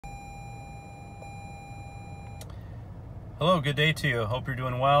Hello, good day to you. Hope you're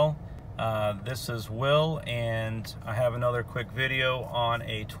doing well. This is Will, and I have another quick video on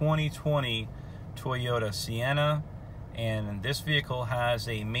a 2020 Toyota Sienna. And this vehicle has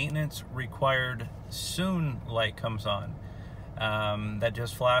a maintenance required soon light comes on. That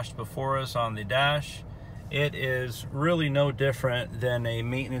just flashed before us on the dash. It is really no different than a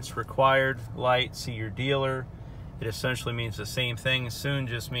maintenance required light. See your dealer. It essentially means the same thing. Soon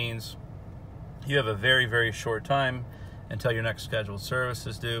just means you have a very, very short time until your next scheduled service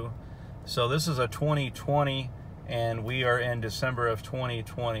is due. So this is a 2020 and we are in December of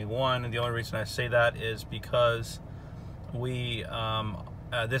 2021, and the only reason I say that is because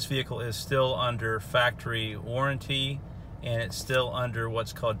this vehicle is still under factory warranty, and it's still under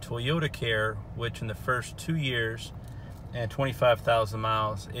what's called Toyota Care, which in the first 2 years and 25,000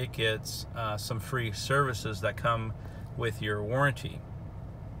 miles it gets some free services that come with your warranty.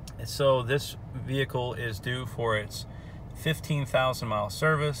 And so this vehicle is due for its 15,000 mile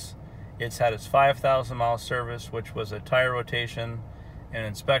service. It's had its 5,000 mile service, which was a tire rotation and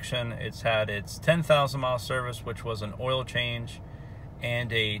inspection. It's had its 10,000 mile service, which was an oil change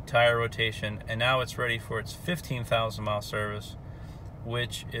and a tire rotation, and now it's ready for its 15,000 mile service,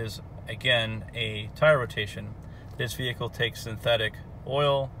 which is again a tire rotation. This vehicle takes synthetic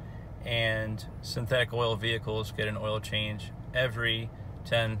oil, and synthetic oil vehicles get an oil change every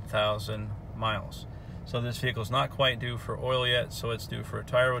 10,000 miles. So this vehicle is not quite due for oil yet, so it's due for a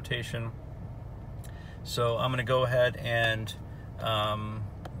tire rotation. So I'm going to go ahead and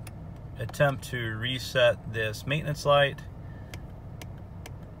attempt to reset this maintenance light.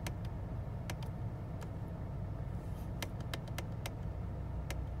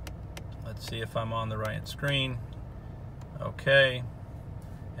 Let's see if I'm on the right screen. Okay.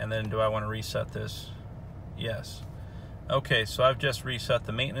 And then do I want to reset this? Yes. Okay, so I've just reset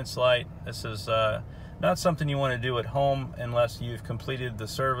the maintenance light. This is not something you want to do at home unless you've completed the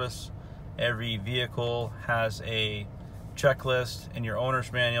service. Every vehicle has a checklist in your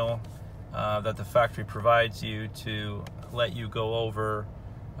owner's manual that the factory provides you to let you go over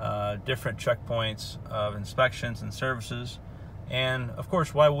different checkpoints of inspections and services. And of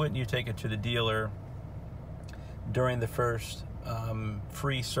course, why wouldn't you take it to the dealer during the first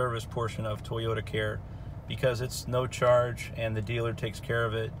free service portion of Toyota Care? Because it's no charge and the dealer takes care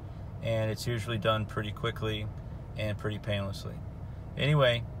of it, and it's usually done pretty quickly and pretty painlessly.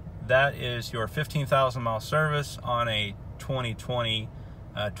 Anyway, that is your 15,000 mile service on a 2020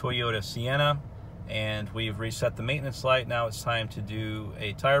 Toyota Sienna, and we've reset the maintenance light. Now it's time to do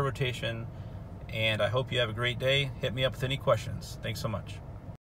a tire rotation, and I hope you have a great day. Hit me up with any questions. Thanks so much.